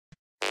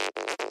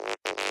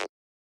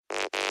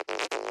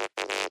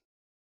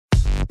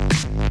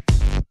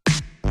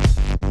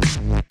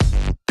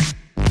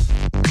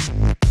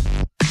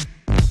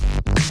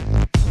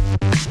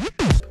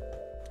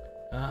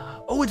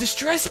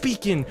stress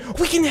beacon!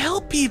 We can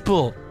help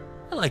people!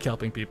 I like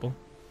helping people.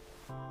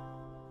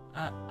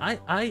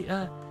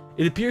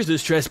 It appears the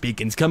stress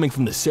beacon's coming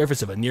from the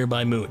surface of a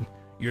nearby moon.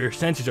 Your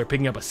sensors are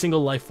picking up a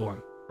single life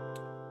form.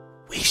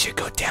 We should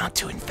go down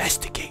to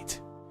investigate.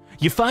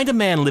 You find a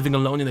man living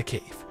alone in a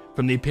cave.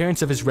 From the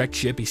appearance of his wrecked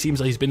ship, he seems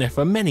like he's been there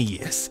for many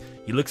years.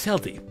 He looks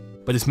healthy,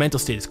 but his mental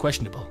state is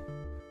questionable.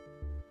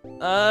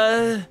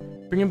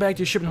 Bring him back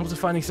to your ship in hopes of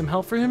finding some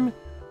help for him?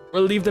 Or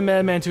leave the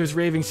madman to his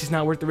ravings, he's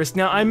not worth the risk.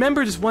 Now, I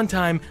remember this one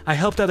time I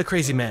helped out a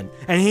crazy man,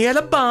 and he had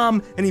a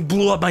bomb, and he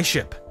blew up my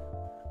ship.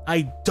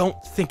 I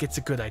don't think it's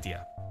a good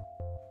idea.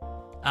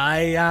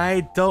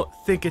 I don't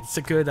think it's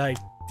a good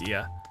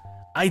idea.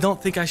 I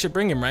don't think I should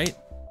bring him, right?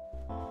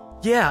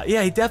 Yeah,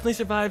 he definitely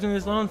survived on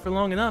his own for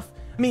long enough.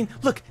 I mean,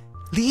 look,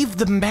 leave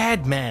the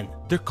madman.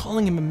 They're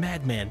calling him a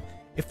madman.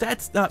 If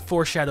that's not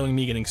foreshadowing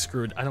me getting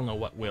screwed, I don't know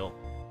what will.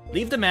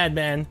 Leave the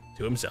madman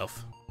to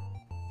himself.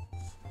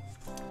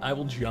 I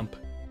will jump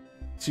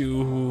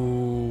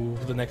to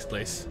the next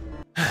place.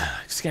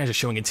 Scanners are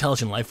showing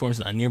intelligent life forms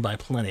on a nearby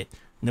planet.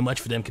 Not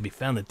much for them can be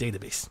found in the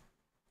database.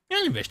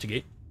 I'll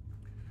investigate.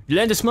 You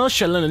land a small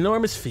shuttle in an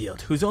enormous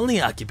field, whose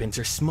only occupants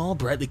are small,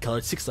 brightly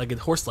colored, six-legged,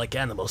 horse-like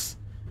animals.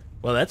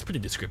 Well, that's pretty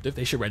descriptive.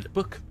 They should write a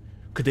book.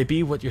 Could they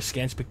be what your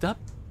scans picked up?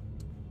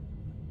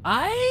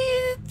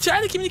 I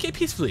try to communicate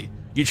peacefully.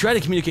 You try to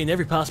communicate in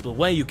every possible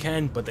way you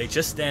can, but they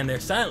just stand there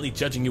silently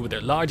judging you with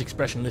their large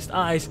expressionless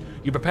eyes.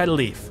 You prepare to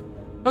leave.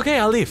 Okay,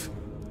 I'll leave.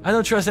 I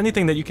don't trust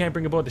anything that you can't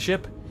bring aboard the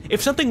ship.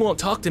 If something won't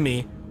talk to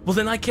me, well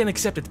then I can't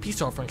accept its peace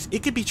offerings.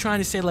 It could be trying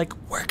to say like,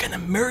 we're gonna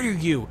murder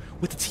you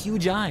with its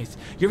huge eyes.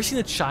 You ever seen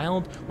a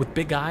child with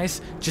big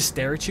eyes just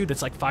stare at you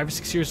that's like 5 or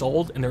 6 years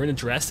old and they're in a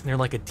dress and they're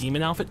like a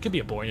demon outfit? Could be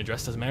a boy in a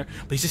dress, doesn't matter.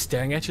 But he's just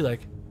staring at you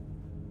like...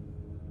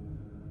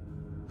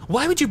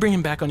 Why would you bring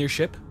him back on your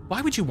ship?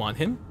 Why would you want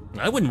him?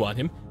 I wouldn't want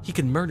him. He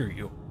could murder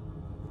you.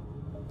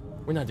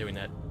 We're not doing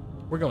that.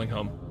 We're going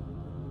home.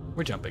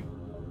 We're jumping.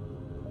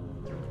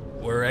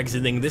 We're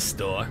exiting this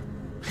store.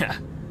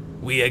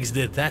 We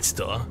exited that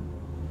store.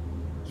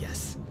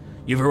 Yes.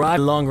 You've arrived at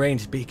a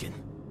long-range beacon.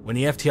 When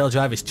the FTL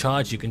drive is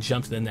charged, you can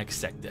jump to the next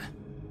sector.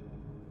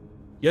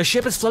 Your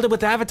ship is flooded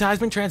with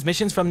advertisement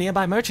transmissions from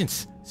nearby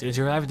merchants. As soon as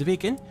you arrive at the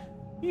beacon,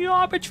 you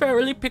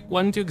arbitrarily pick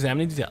one to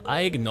examine in detail.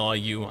 I ignore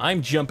you.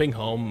 I'm jumping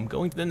home.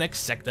 Going to the next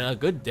sector.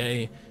 Good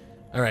day.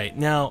 Alright,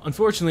 now,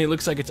 unfortunately, it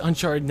looks like it's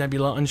Uncharted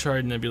Nebula,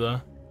 Uncharted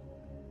Nebula,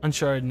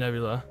 Uncharted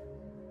Nebula.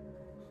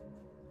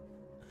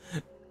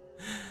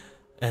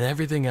 And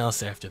everything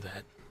else after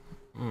that.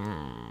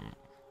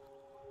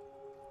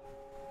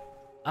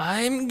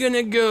 I'm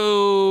gonna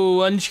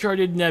go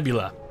Uncharted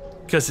Nebula,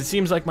 because it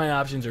seems like my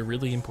options are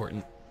really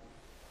important.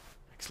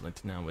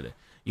 Excellent, now with it.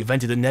 You've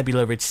entered the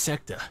nebula-rich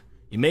sector.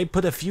 You may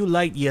put a few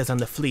light years on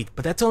the fleet,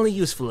 but that's only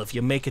useful if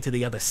you make it to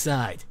the other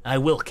side. I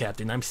will,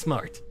 Captain, I'm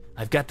smart.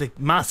 I've got the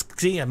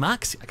moxie,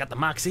 I got the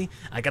moxie,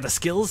 I got the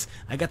skills,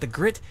 I got the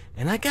grit,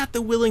 and I got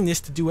the willingness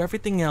to do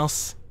everything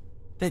else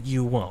that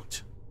you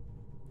won't.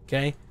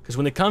 Okay? Because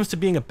when it comes to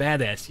being a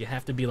badass, you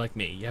have to be like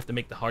me. You have to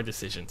make the hard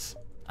decisions.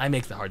 I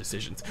make the hard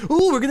decisions.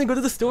 Ooh, we're gonna go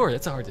to the store.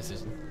 That's a hard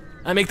decision.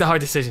 I make the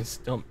hard decisions.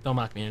 Don't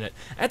mock me, internet.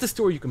 At the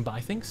store, you can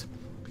buy things.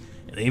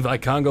 An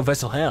Engi cargo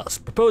vessel house.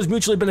 Proposed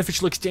mutually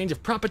beneficial exchange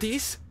of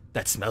properties.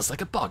 That smells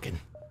like a bargain.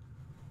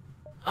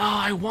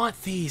 Oh, I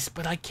want these,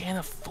 but I can't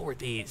afford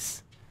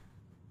these.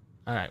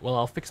 Alright, well,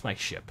 I'll fix my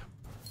ship.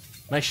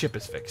 My ship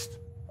is fixed.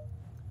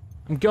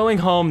 I'm going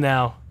home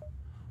now.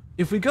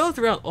 If we go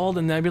throughout all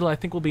the nebula, I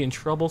think we'll be in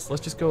trouble, so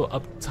let's just go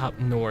up top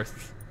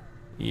north.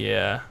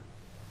 Yeah.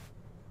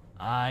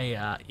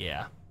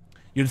 Yeah.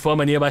 You inform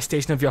a nearby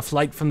station of your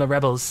flight from the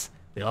rebels.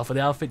 They offer to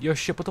outfit your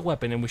ship with a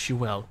weapon and wish you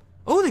well.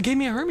 Oh, they gave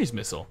me a Hermes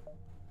missile.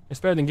 It's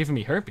better than giving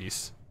me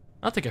herpes.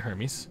 I'll take a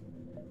Hermes.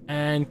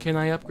 And can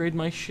I upgrade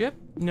my ship?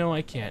 No,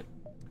 I can't.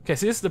 Okay,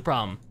 so this is the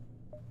problem.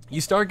 You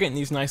start getting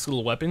these nice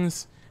little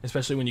weapons,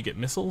 especially when you get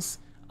missiles.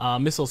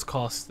 Missiles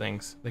cost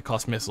things. They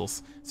cost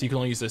missiles. So you can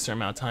only use it a certain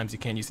amount of times. You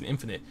can't use it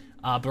infinite.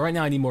 But right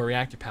now I need more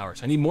reactor power.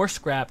 So I need more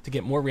scrap to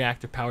get more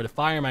reactor power to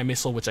fire my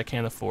missile, which I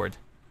can't afford.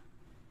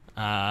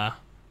 And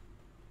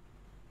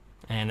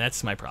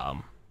that's my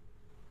problem.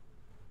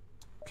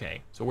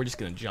 Okay, so we're just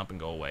gonna jump and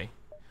go away.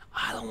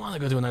 I don't want to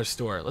go to another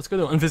store. Let's go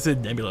to an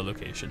unvisited nebula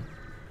location.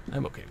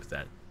 I'm okay with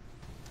that.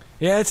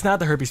 Yeah, it's not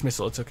the herpes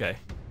missile. It's okay.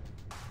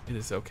 It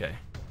is okay.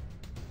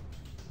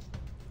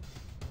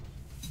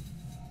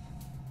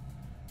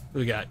 What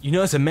we got? You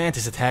notice a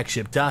mantis attack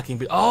ship docking,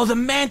 but oh, the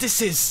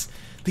mantises!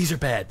 These are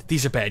bad.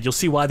 These are bad. You'll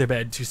see why they're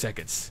bad in 2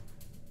 seconds.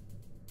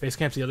 Base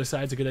camp's the other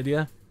side's a good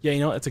idea? Yeah,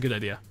 you know what? That's a good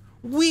idea.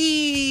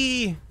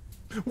 Wee!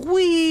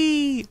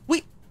 Wee!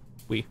 Wee!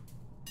 Wee.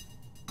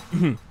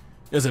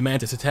 There's a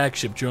mantis attack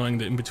ship drawing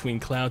the in-between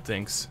cloud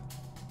things.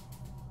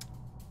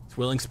 It's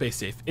willing space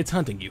safe. It's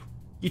hunting you.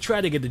 You try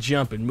to get the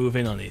jump and move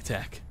in on the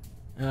attack.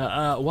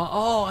 Well,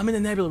 oh, I'm in a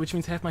nebula, which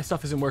means half my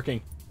stuff isn't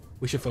working.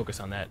 We should focus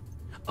on that.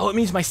 Oh, it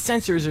means my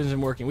sensors isn't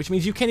working, which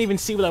means you can't even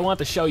see what I want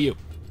to show you.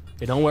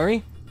 Okay, don't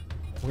worry.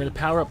 We're gonna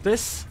power up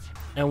this,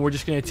 and we're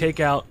just gonna take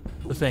out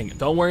the thing.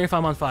 Don't worry if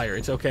I'm on fire.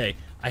 It's okay.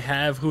 I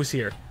have... Who's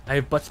here? I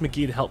have Butts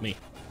McGee to help me.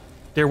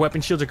 Their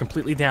weapon shields are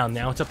completely down.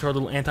 Now it's up to our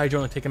little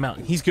anti-drone to take him out.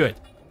 And he's good.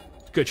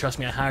 Good, trust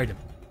me, I hired him.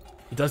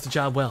 He does the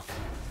job well.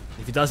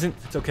 If he doesn't,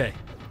 it's okay.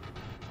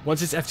 Once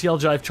this FTL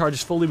drive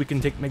charges fully, we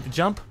can make the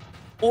jump.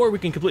 Or we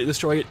can completely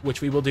destroy it, which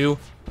we will do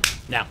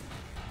now.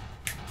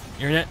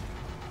 Internet,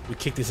 we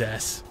kicked his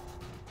ass.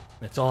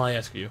 That's all I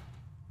ask of you.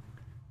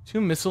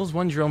 2 missiles,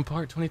 1 drone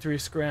part, 23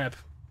 scrap.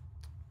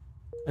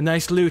 A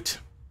nice loot.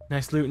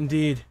 Nice loot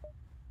indeed.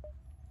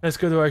 Let's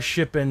go to our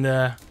ship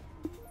and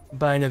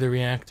buy another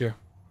reactor.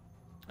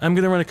 I'm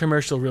gonna run a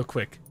commercial real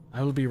quick.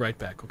 I will be right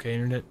back, okay,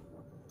 Internet?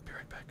 Be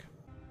right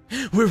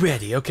back. We're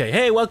ready, okay.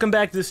 Hey, welcome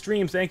back to the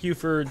stream. Thank you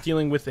for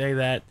dealing with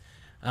that.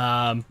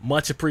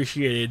 Much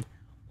appreciated.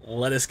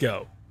 Let us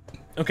go.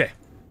 Okay.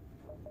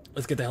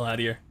 Let's get the hell out of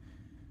here.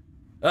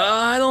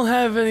 I don't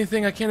have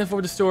anything. I can't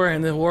afford the store,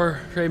 and the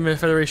War Trade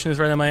Federation is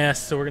right on my ass,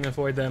 so we're gonna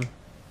avoid them.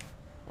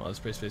 Well, let's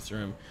space the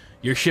room.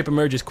 Your ship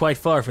emerges quite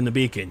far from the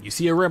beacon. You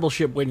see a rebel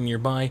ship waiting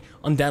nearby,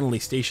 undoubtedly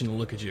stationed to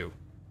look at you.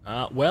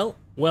 Well,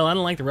 I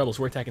don't like the rebels.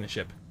 We're attacking the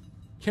ship.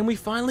 Can we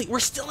finally... We're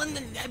still in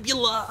the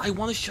nebula! I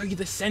want to show you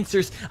the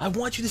sensors. I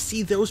want you to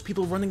see those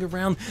people running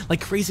around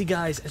like crazy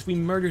guys as we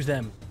murder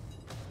them.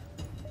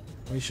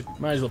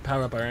 Might as well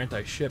power up our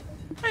anti-ship.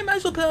 I might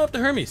as well power up the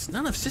Hermes.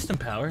 Not enough system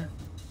power.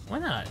 Why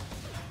not?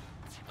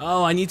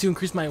 Oh, I need to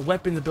increase my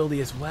weapon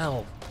ability as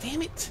well.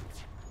 Damn it.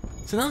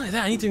 So not only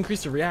that, I need to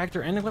increase the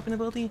reactor and the weapon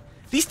ability.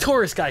 These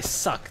Taurus guys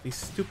suck. These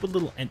stupid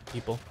little ant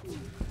people.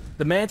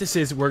 The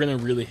Mantises we're going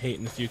to really hate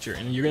in the future,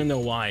 and you're going to know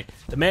why.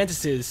 The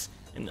Mantises,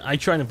 and I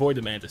try and avoid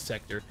the Mantis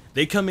sector,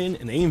 they come in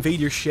and they invade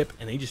your ship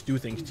and they just do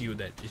things to you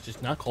that is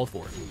just not called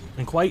for.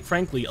 And quite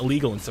frankly,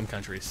 illegal in some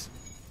countries.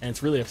 And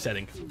it's really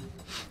upsetting.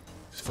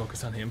 Just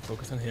focus on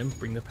him,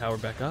 bring the power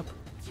back up.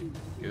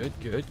 Good,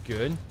 good,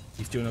 good.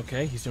 He's doing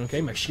okay, he's doing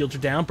okay. My shields are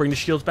down, bring the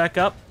shields back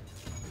up.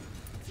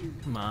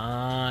 Come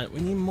on, we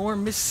need more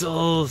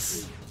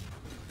missiles.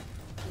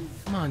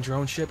 Come on,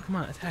 drone ship, come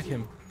on, attack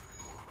him.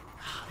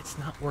 It's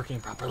not working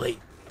properly.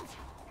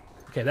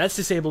 Okay, that's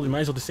disabled. We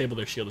might as well disable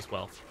their shield as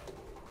well.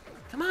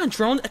 Come on,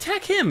 drone,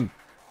 attack him.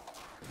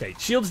 Okay,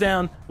 shields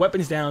down,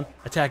 weapons down,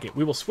 attack it.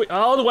 We will switch.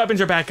 Oh, the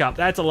weapons are back up.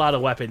 That's a lot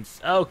of weapons.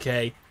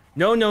 Okay.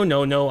 No, no,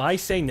 no, no. I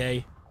say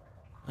nay.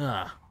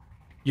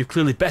 You've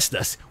clearly bested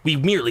us. We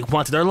merely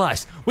wanted our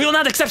lives. We will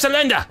not accept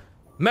surrender.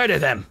 Murder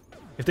them.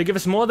 If they give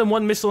us more than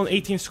 1 missile and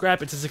 18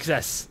 scrap, it's a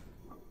success.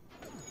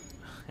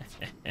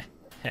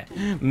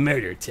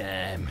 Murder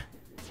time.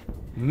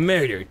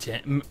 Murder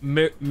time.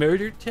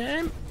 Murder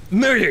time?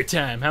 Murder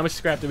time! How much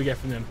scrap did we get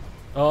from them?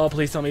 Oh,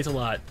 please tell me it's a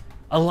lot.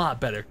 A lot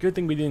better. Good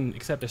thing we didn't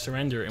accept a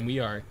surrender and we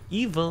are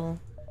evil.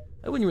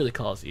 I wouldn't really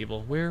call us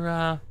evil.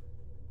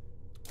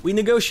 We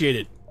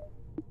negotiated.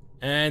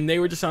 And they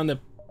were just on the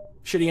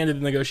shitty end of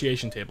the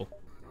negotiation table.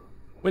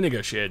 We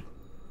negotiated.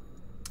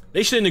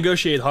 They should have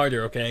negotiated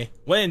harder, okay?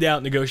 When in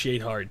doubt,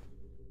 negotiate hard.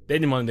 They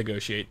didn't want to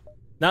negotiate.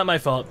 Not my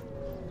fault.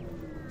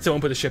 Someone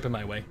put a ship in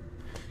my way.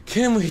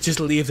 Can we just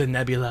leave the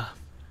nebula?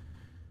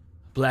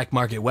 Black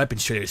market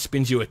weapons trader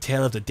spins you a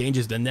tale of the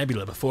dangers of the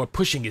nebula before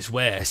pushing his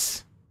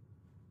wares.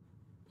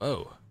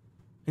 Whoa.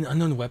 An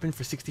unknown weapon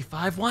for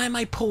 65? Why am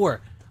I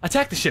poor?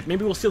 Attack the ship.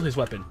 Maybe we'll steal his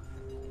weapon.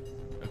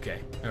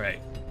 Okay.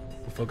 Alright.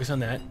 We'll focus on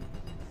that.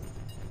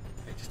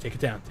 Okay, just take it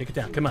down. Take it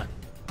down. Come on.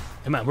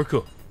 Come on. We're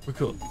cool. We're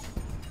cool.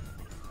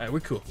 Alright, we're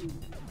cool.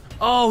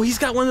 Oh, he's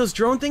got one of those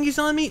drone thingies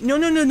on me? No,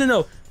 no, no, no,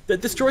 no.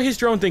 Destroy his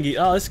drone thingy.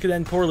 Oh, this could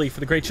end poorly for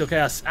the Great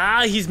ChilledChaos.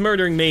 Ah, he's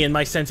murdering me and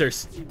my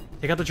sensors.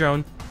 Take out the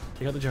drone.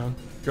 Take out the drone.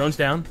 Drone's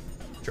down.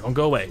 Drone,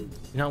 go away.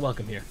 You're not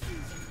welcome here.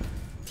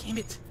 Damn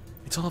it.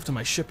 It's all up to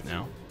my ship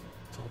now.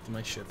 It's all up to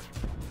my ship.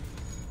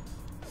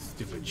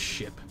 Stupid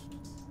ship.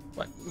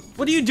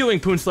 What are you doing,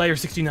 Poonslayer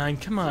 69?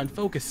 Come on,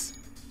 focus.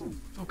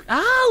 Focus.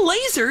 Ah,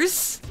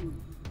 lasers!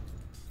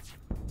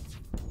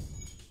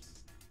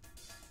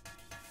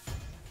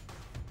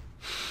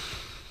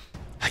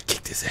 I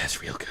kicked his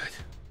ass real good.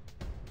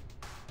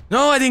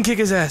 No, I didn't kick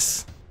his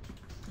ass.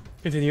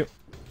 Continue.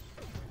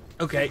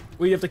 Okay,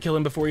 we have to kill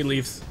him before he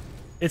leaves.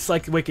 It's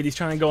like Wicked. He's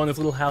trying to go in this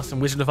little house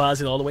and Wizard of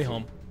Oz it all the way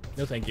home.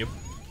 No, thank you.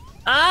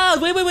 Ah,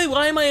 wait, wait, wait.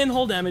 Why am I in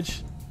hull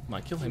damage? Come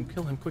on, kill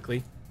him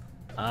quickly.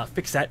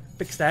 Fix that.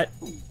 Fix that.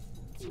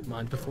 Come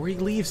on, before he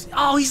leaves.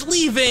 Oh, he's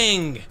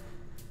leaving!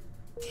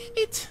 Damn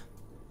it.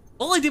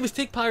 All I did was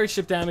take pirate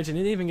ship damage and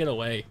didn't even get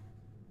away.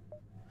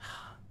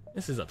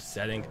 This is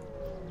upsetting.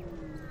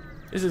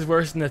 This is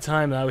worse than the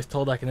time that I was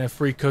told I can have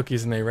free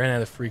cookies and they ran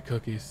out of free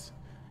cookies.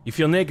 You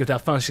feel naked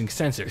without functioning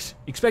sensors.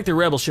 You expect a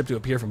rebel ship to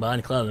appear from behind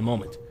a cloud in a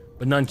moment,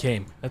 but none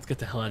came. Let's get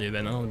the hell out of here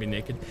then. I don't want to be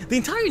naked. The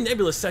entire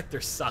nebula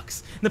sector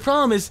sucks. And the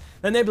problem is,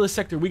 that nebula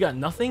sector, we got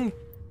nothing,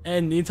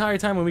 and the entire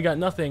time when we got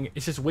nothing,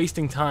 it's just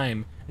wasting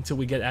time until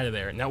we get out of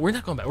there. Now, we're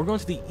not going back. We're going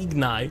to the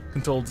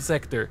Engi-controlled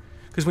sector,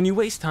 because when you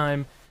waste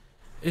time,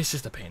 it's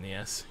just a pain in the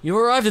ass. You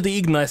arrived at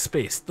the Engi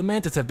space. The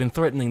Mantis have been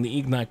threatening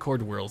the Engi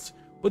cord worlds,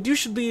 but you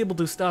should be able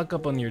to stock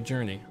up on your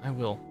journey. I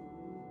will.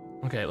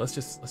 Okay, let's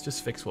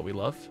just fix what we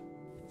love.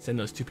 Send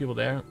those 2 people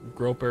there,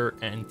 Groper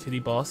and Titty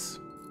Boss.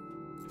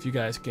 If you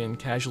guys can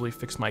casually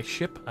fix my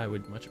ship, I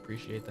would much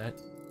appreciate that.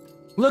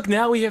 Look,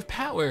 now we have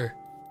power!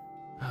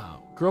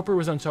 Oh, Groper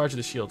was in charge of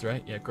the shields,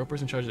 right? Yeah,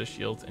 Groper's in charge of the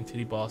shields, and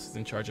Titty Boss is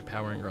in charge of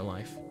powering her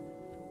life.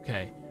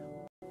 Okay.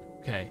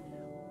 Okay.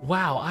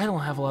 Wow, I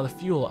don't have a lot of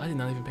fuel. I did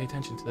not even pay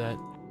attention to that.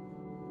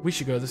 We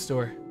should go to the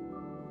store.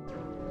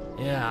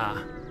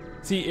 Yeah.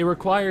 See, it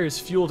requires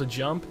fuel to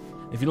jump.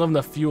 If you don't have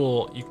enough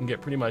fuel, you can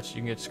get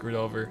screwed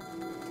over.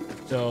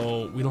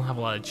 So, we don't have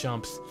a lot of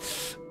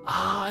jumps.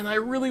 Ah, and I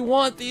really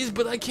want these,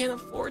 but I can't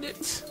afford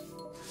it.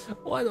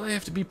 Why do I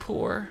have to be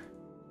poor?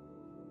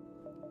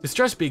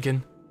 Distress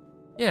beacon?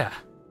 Yeah.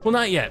 Well,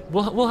 not yet.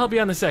 We'll help you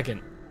out in a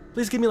second.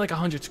 Please give me like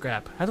 100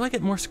 scrap. How do I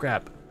get more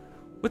scrap?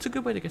 What's a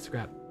good way to get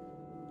scrap?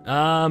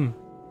 An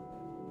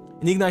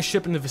ignite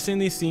ship in the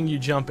vicinity, seeing you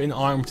jump in,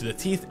 armed to the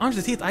teeth. Armed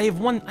to the teeth. I have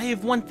one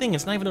thing.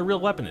 It's not even a real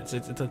weapon. It's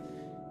an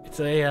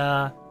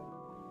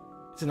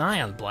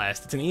ion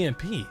blast. It's an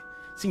EMP.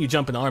 Seeing you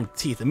jump in, armed to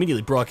teeth,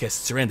 immediately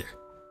broadcasts surrender.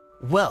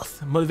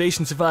 Wealth,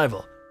 motivation,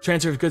 survival.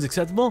 Transfer of goods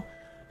acceptable.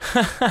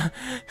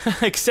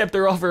 Accept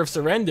their offer of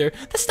surrender.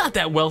 That's not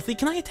that wealthy.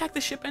 Can I attack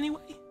the ship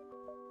anyway?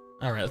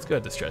 All right, let's go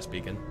to Distress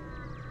Beacon.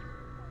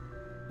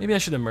 Maybe I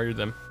should have murdered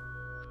them.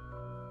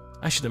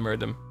 I should have murdered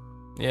them.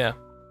 Yeah.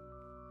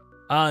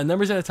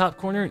 Numbers at the top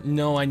corner?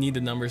 No, I need the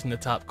numbers in the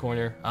top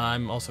corner.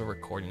 I'm also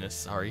recording this,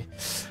 sorry.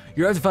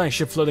 You're about to find a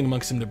ship floating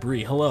amongst some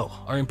debris. Hello,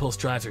 our impulse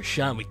drives are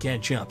shot and we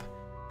can't jump.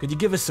 Could you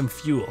give us some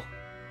fuel?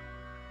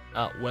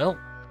 Well,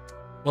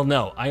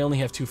 no, I only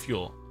have 2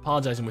 fuel.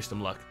 Apologize and wish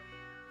them luck.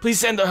 Please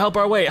send our help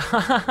our way.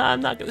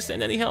 I'm not gonna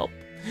send any help.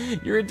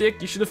 You're a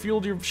dick, you should have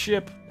fueled your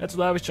ship. That's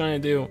what I was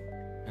trying to do.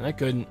 And I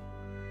couldn't.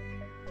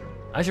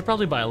 I should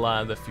probably buy a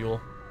lot of the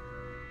fuel.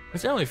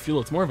 It's not really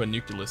fuel, it's more of a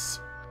nucleus.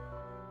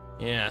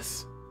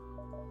 Yes.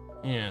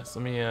 Yes,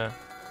 let me, yeah,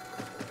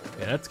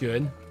 that's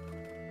good.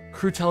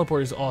 Crew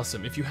teleport is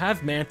awesome. If you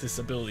have Mantis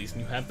abilities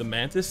and you have the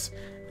Mantis,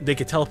 they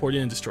can teleport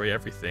in and destroy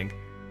everything.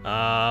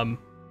 I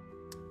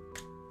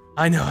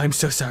know, I'm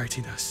so sorry,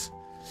 Tinos.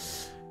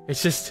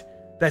 It's just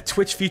that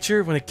Twitch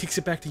feature, when it kicks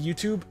it back to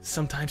YouTube,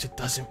 sometimes it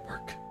doesn't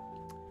work.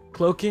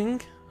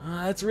 Cloaking?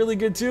 That's really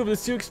good too, but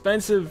it's too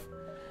expensive.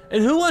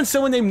 And who wants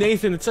someone named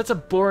Nathan? It's such a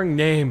boring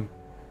name.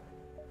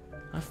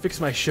 I'll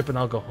fix my ship and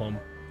I'll go home.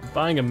 I'm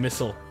buying a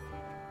missile.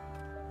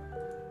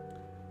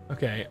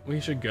 Okay, we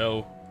should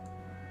go.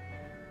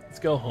 Let's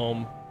go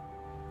home.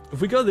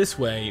 If we go this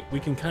way, we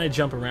can kind of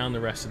jump around the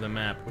rest of the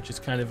map, which is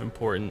kind of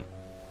important.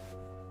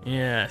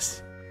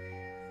 Yes.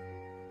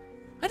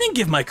 I didn't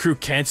give my crew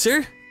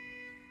cancer.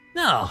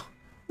 No.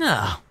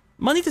 No.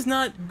 Money does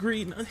not...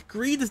 Greed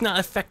does not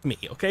affect me,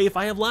 okay? If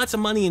I have lots of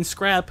money and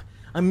scrap,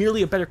 I'm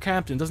merely a better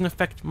captain. It doesn't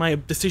affect my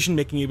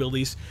decision-making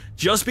abilities.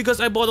 Just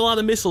because I bought a lot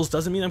of missiles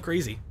doesn't mean I'm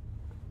crazy.